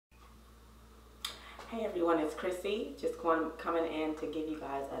Hey everyone, it's Chrissy. Just coming in to give you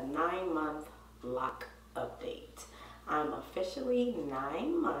guys a 9-month lock update. I'm officially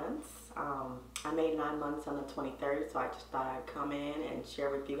 9 months. I made 9 months on the 23rd, so I just thought I'd come in and share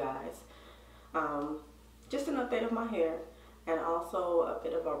with you guys just an update of my hair and also a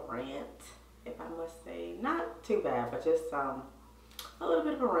bit of a rant, if I must say. Not too bad, but just a little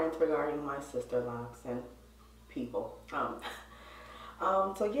bit of a rant regarding my sister locks and people.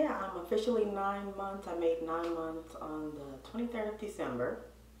 So yeah, I'm officially 9 months. I made 9 months on the 23rd of December,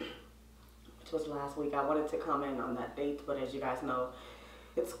 which was last week. I wanted to come in on that date, but as you guys know,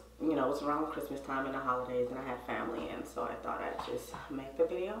 it's around Christmas time and the holidays, and I had family, and so I thought I'd just make the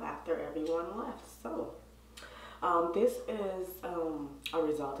video after everyone left. So this is a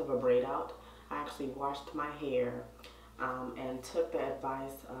result of a braid out. I actually washed my hair and took the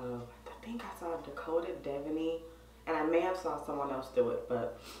advice of, I think I saw Dakota Devaney, and I may have saw someone else do it,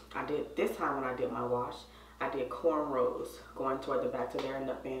 but I did this time when I did my wash. I did cornrows going toward the back, so there ended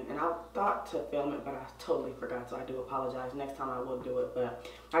up being, and I thought to film it, but I totally forgot, so I do apologize. Next time I will do it, but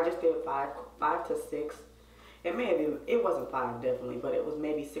I just did five to six. It wasn't 5 definitely, but it was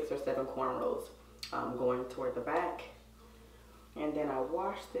maybe 6 or 7 cornrows going toward the back. And then I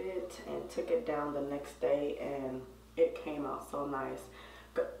washed it and took it down the next day, and it came out so nice.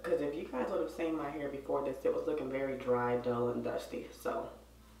 Because if you guys would have seen my hair before this, it was looking very dry, dull, and dusty. So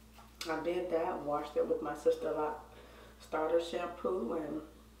I did that, washed it with my Sister Lock starter shampoo, and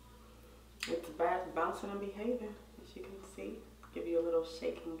it's back bouncing and behaving, as you can see. Give you a little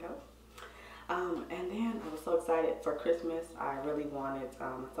shake and go. And then I was so excited for Christmas. I really wanted,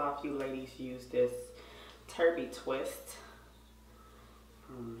 I saw a few ladies use this Turby twist.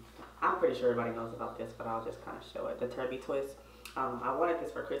 I'm pretty sure everybody knows about this, but I'll just kind of show it. The Turby twist. I wanted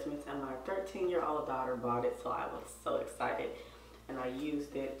this for Christmas, and my 13-year-old daughter bought it, so I was so excited. And I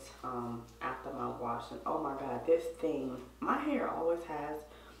used it after my wash, and oh my god, this thing, my hair always has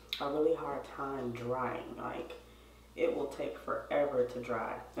a really hard time drying. Like, it will take forever to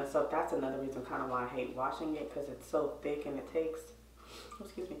dry. And so that's another reason kind of why I hate washing it, because it's so thick and it takes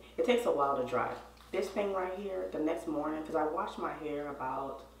a while to dry. This thing right here, the next morning, because I washed my hair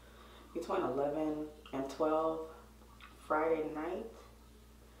about between 11 and 12 Friday night.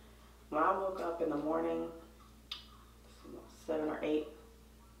 When I woke up in the morning, 7 or 8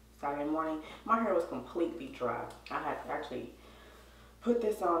 Saturday morning, my hair was completely dry. I had actually put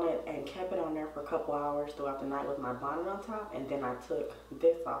this on it and kept it on there for a couple hours throughout the night with my bonnet on top, and then I took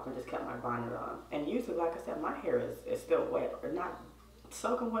this off and just kept my bonnet on. And usually, like I said, my hair is still wet, or not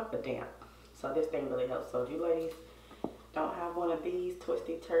soaking wet, but damp. So this thing really helps. So if you ladies don't have one of these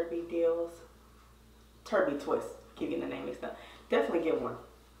twisty Turby deals, Turby twist, keep getting the name mixed up, definitely get one.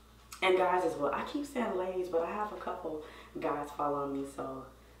 And guys as well. I keep saying ladies, but I have a couple guys following me, so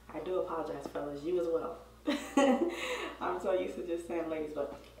I do apologize, fellas. You as well. I'm so used to just saying ladies,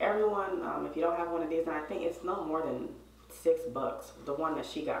 but everyone, if you don't have one of these, and I think it's no more than $6. The one that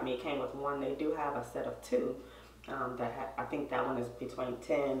she got me, it came with one. They do have a set of 2 I think that one is between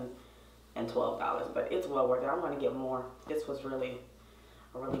 $10 and $12, but it's well worth it. I'm going to get more. This was really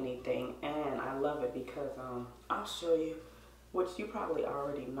a really neat thing, and I love it because I'll show you, which you probably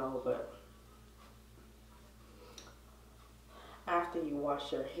already know, but after you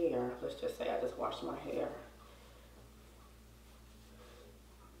wash your hair, let's just say I just washed my hair,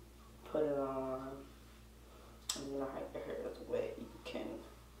 put it on, and you know how your hair is wet, you can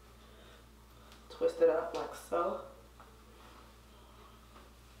twist it up like so,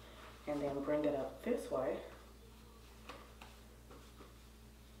 and then bring it up this way.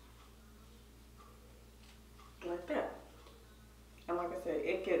 Like that. And like I said,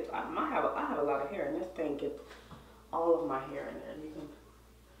 it gets, I have a lot of hair, and this thing gets all of my hair in there. You can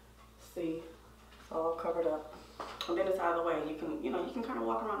see it's all covered up. And then it's out of the way. You can kind of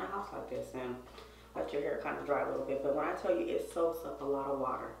walk around the house like this and let your hair kind of dry a little bit. But when I tell you, it soaks up a lot of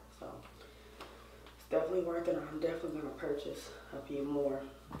water. So it's definitely worth it. I'm definitely going to purchase a few more.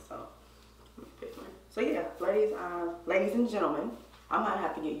 So yeah, ladies and gentlemen, I might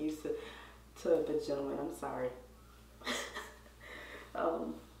have to get used to the gentleman, I'm sorry.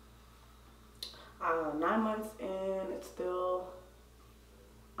 9 months in, it's still,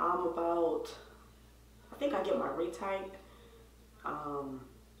 I'm about, I think I get my retype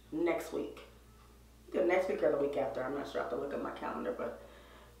next week. Either next week or the week after, I'm not sure. I have to look at my calendar, but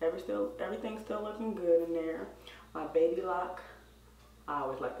everything's still looking good in there. My baby lock, I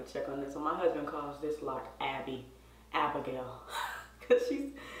always like to check on this. So my husband calls this lock Abigail, because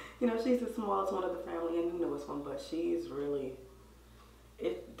she's the smallest one of the family and the newest one, but she's really,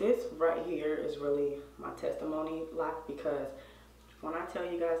 this right here is really my testimony lock, because When I tell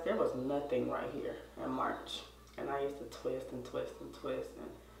you guys, there was nothing right here in March. And I used to twist and twist and twist. And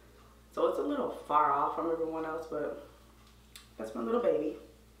so it's a little far off from everyone else, but that's my little baby.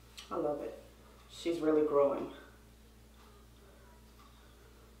 I love it. She's really growing.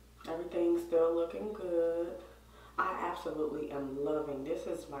 Everything's still looking good. I absolutely am loving, this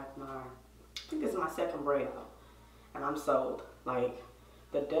is like my, I think this is my second braid out. And I'm sold. Like,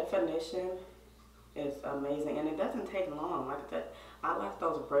 the definition is amazing. And it doesn't take long. Like that, I left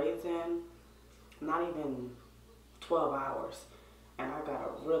those braids in not even 12 hours. And I got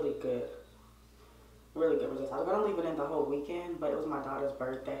a really good result. I was gonna leave it in the whole weekend, but it was my daughter's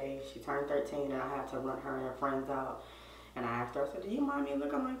birthday. She turned 13 and I had to run her and her friends out. And I asked her, I said, do you mind me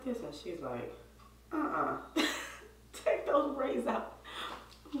looking like this? And she's like, take those braids out.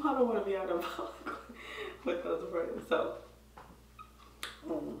 I don't want to be out of public with those braids. So,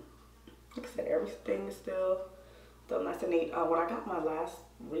 like I said, everything is still nice and neat. When I got my last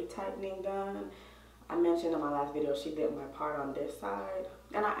retightening done, I mentioned in my last video, she did my part on this side.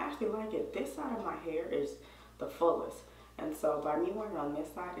 And I actually like it. This side of my hair is the fullest. And so by me wearing it on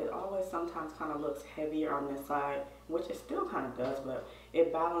this side, it always sometimes kind of looks heavier on this side, which it still kind of does, but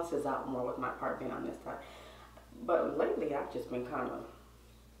it balances out more with my part being on this side. But lately, I've just been kind of,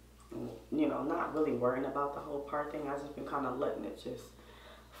 you know, not really worrying about the whole part thing. I've just been kind of letting it just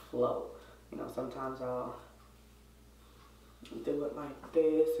flow. You know, sometimes I'll do it like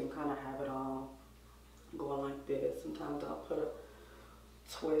this and kind of have it all going like this. Sometimes I'll put a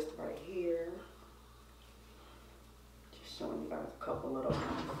twist right here. Just showing you guys a couple little,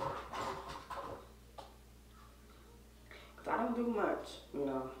 because I don't do much, you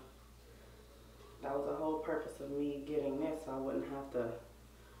know. That was the whole purpose of me getting this, so I wouldn't have to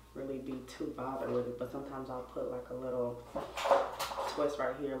really be too bothered with it. But sometimes I'll put like a little twist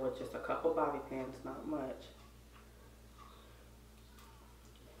right here with just a couple bobby pins, not much.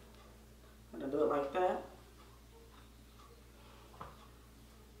 I'm gonna do it like that.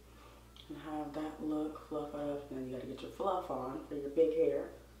 And have that look, fluff it up, and then you gotta get your fluff on for your big hair.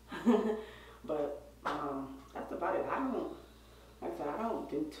 But that's about it. Like I said, I don't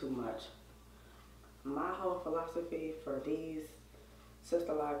do too much. My whole philosophy for these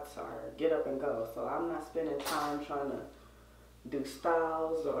sister locks are get up and go. So I'm not spending time trying to do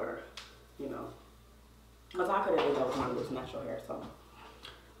styles or, you know, because I could have did that with my loose natural hair. So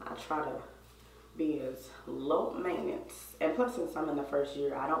I try to be as low maintenance. And plus, since I'm in the first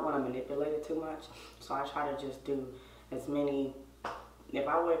year, I don't want to manipulate it too much. So I try to just do as many. If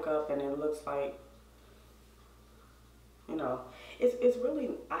I wake up and it looks like, you know, it's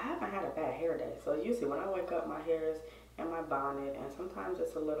really, I haven't had a bad hair day. So usually when I wake up, my hair is in my bonnet, and sometimes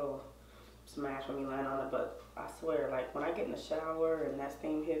it's a little smash when you land on it, but I swear, like when I get in the shower and that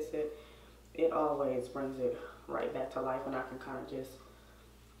steam hits it, it always brings it right back to life, and I can kind of just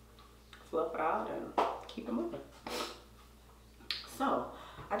fluff it out and keep it moving. So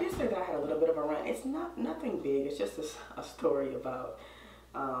I did say that I had a little bit of a rant. It's nothing big. It's just a story about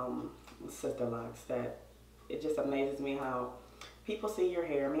sister locks that it just amazes me how people see your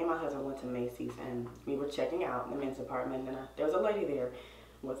hair. Me and my husband went to Macy's and we were checking out in the men's department, and there was a lady there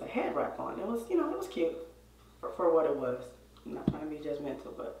with a head wrap on. It was, you know, it was cute for what it was. I'm not trying to be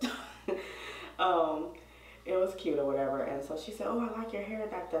judgmental, but it was cute or whatever. And so she said, "Oh, I like your hair.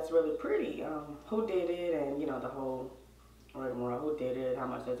 That's really pretty. Who did it?" And you know, the whole rigmarole. Who did it? How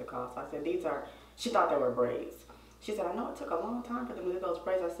much does it cost? So I said, "These are." She thought they were braids. She said, "I know it took a long time for them to do those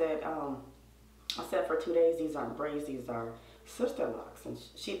braids." I said, "For 2 days, these aren't braids. These are sister locks." And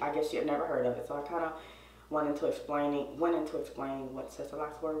I guess she had never heard of it. So I kind of went into explaining what sister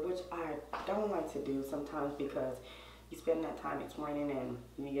locks were, which I don't like to do sometimes because you spend that time explaining and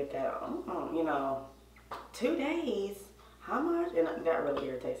you get that, you know, 2 days, how much? And that really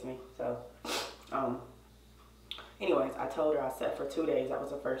irritates me. So, anyways, I told her I sat for 2 days. That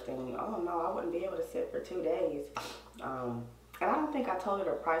was the first thing. Oh no, I wouldn't be able to sit for 2 days. And I don't think I told her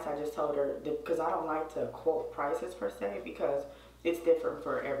the price. I just told her, because I don't like to quote prices per se, because it's different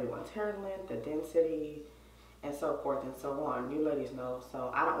for everyone's hair length, the density, and so forth and so on. You ladies know.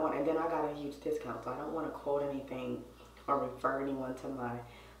 So I don't want, and then I got a huge discount, so I don't want to quote anything or refer anyone to my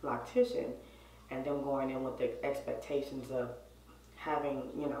loctician and them going in with the expectations of having,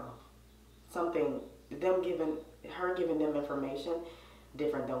 you know, something, her giving them information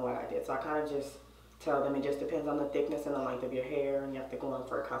different than what I did. So I kind of just tell them it just depends on the thickness and the length of your hair, and you have to go in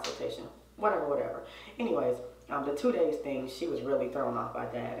for a consultation, whatever. Anyways, the 2 days thing, she was really thrown off by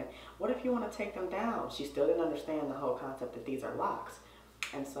that. And what if you want to take them down? She still didn't understand the whole concept that these are locks.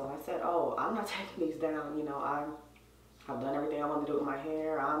 And so I said, "Oh, I'm not taking these down. You know, I've done everything I want to do with my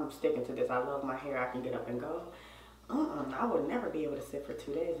hair. I'm sticking to this. I love my hair. I can get up and go." I would never be able to sit for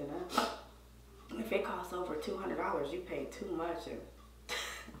 2 days. And if it costs over $200, you pay too much. And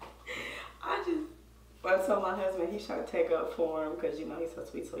but so my husband, he's trying to take up for him because, you know, he's so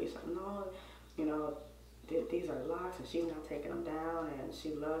sweet. So he's like, no, you know, these are Locs and she's not taking them down and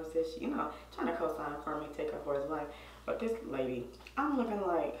she loves this, you know, trying to co-sign for me, take up for his wife. But this lady, I'm looking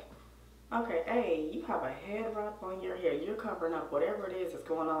like, okay, hey, you have a head wrap on your hair. You're covering up whatever it is that's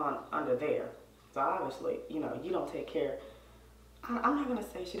going on under there. So obviously, you know, you don't take care. I'm not going to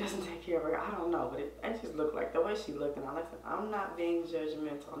say she doesn't take care of her. I don't know, but it just looked like the way she looked. And I said, I'm not being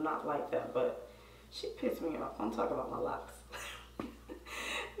judgmental. I'm not like that, but she pissed me off. I'm talking about my locks.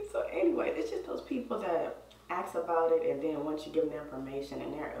 So anyway, it's just those people that ask about it, and then once you give them the information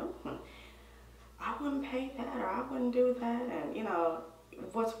and they're, I wouldn't pay that, or I wouldn't do that. And you know,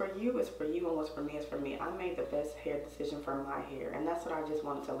 what's for you is for you, and what's for me is for me. I made the best hair decision for my hair, and that's what I just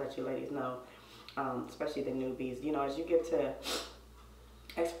wanted to let you ladies know, especially the newbies. You know, as you get to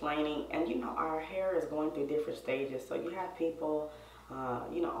explaining, and you know, our hair is going through different stages. So you have people,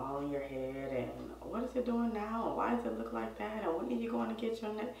 you know, all in your head, and what is it doing now? And why does it look like that? And when are you going to get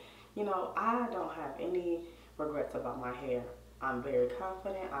your neck? You know, I don't have any regrets about my hair. I'm very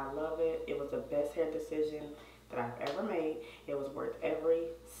confident. I love it. It was the best hair decision that I've ever made. It was worth every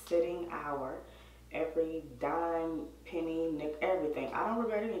sitting hour, every dime, penny, nick, everything. I don't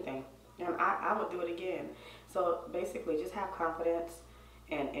regret anything. And I would do it again. So basically, just have confidence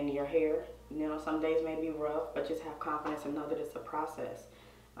in your hair. You know, some days may be rough, but just have confidence and know that it's a process.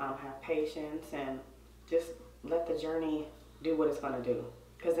 Have patience and just let the journey do what it's going to do.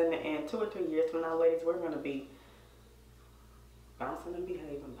 Because in the end, 2 or 3 years from now, ladies, we're going to be bouncing and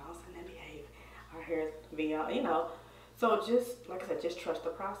behaving, bouncing and behaving. Our hair is going to be out, you know. So just, like I said, just trust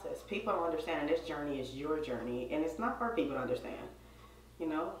the process. People don't understand this journey is your journey, and it's not for people to understand. You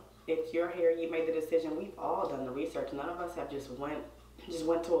know, it's your hair. You made the decision. We've all done the research. None of us have just went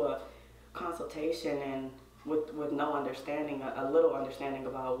to a consultation and with no understanding, a little understanding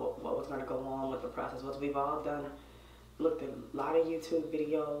about what was going to go on with the process. What we've all done, looked at a lot of YouTube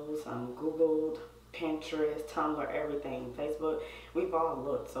videos, Googled, Pinterest, Tumblr, everything, Facebook. We've all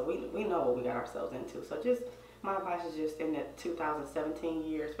looked, so we know what we got ourselves into. So just my advice is just in the 2017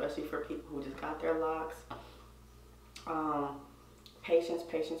 year, especially for people who just got their locks, patience,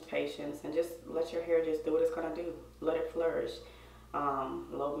 patience, patience, and just let your hair just do what it's gonna do. Let it flourish.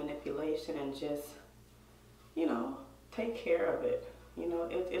 Low manipulation, and just, you know, take care of it. You know,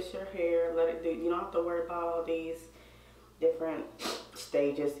 it's your hair. Let it do. You don't have to worry about all these different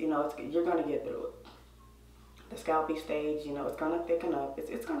stages. You know, you're gonna get through it. The scalpy stage, you know, it's gonna thicken up.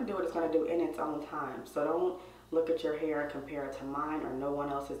 It's gonna do what it's gonna do in its own time. So don't look at your hair and compare it to mine or no one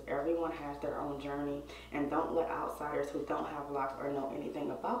else's. Everyone has their own journey, and don't let outsiders who don't have locks or know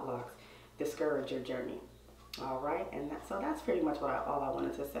anything about locks discourage your journey. All right, and so that's pretty much all I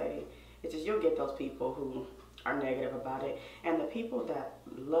wanted to say. It's just you'll get those people who are negative about it, and the people that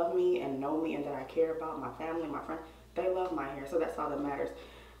love me and know me and that I care about, my family, my friends, they love my hair. So that's all that matters.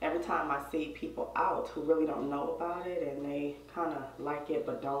 Every time I see people out who really don't know about it and they kind of like it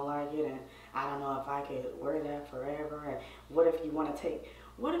but don't like it, and I don't know if I could wear that forever, and what if you want to take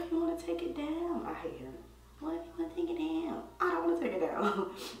it down? I hate hearing it. What if you want to take it down? I don't want to take it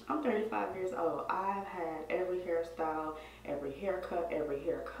down. I'm 35 years old. I've had every hairstyle, every haircut, every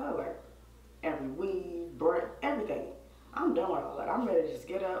hair color, every weave, braid, everything. I'm done with all that. I'm ready to just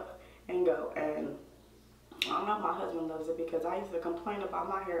get up and go. And I know my husband loves it because I used to complain about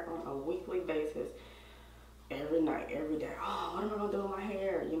my hair on a weekly basis, every night, every day. Oh, what am I going to do with my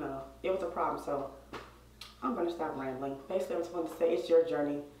hair? You know, it was a problem. So I'm going to stop rambling. Basically, I just want to say it's your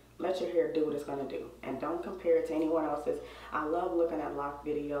journey. Let your hair do what it's going to do, and don't compare it to anyone else's. I love looking at lock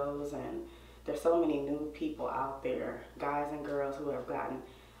videos, and there's so many new people out there, guys and girls who have gotten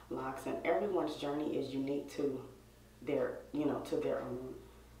locks, and everyone's journey is unique to their, you know, to their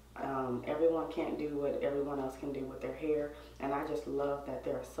own. Everyone can't do what everyone else can do with their hair, and I just love that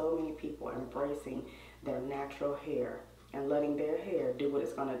there are so many people embracing their natural hair and letting their hair do what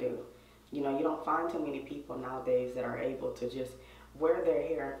it's going to do. You know, you don't find too many people nowadays that are able to just wear their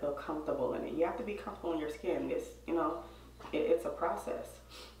hair and feel comfortable in it. You have to be comfortable in your skin. It's, you know, it's a process,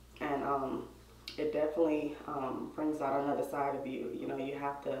 and it definitely brings out another side of you. You know, you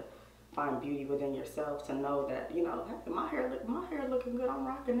have to find beauty within yourself to know that, you know, hey, my hair looking good. I'm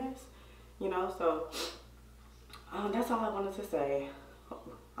rocking this. You know, so that's all I wanted to say.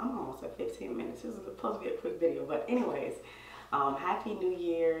 I'm almost at 15 minutes. This is supposed to be a quick video, but anyways, happy New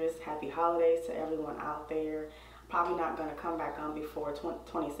Year's, happy holidays to everyone out there. Probably not going to come back on before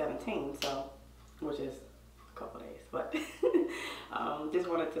 2017, so, which is a couple days, but just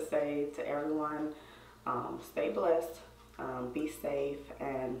wanted to say to everyone, Stay blessed, be safe,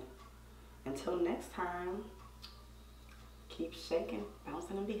 and until next time, keep shaking,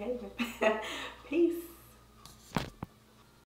 bouncing, and behaving.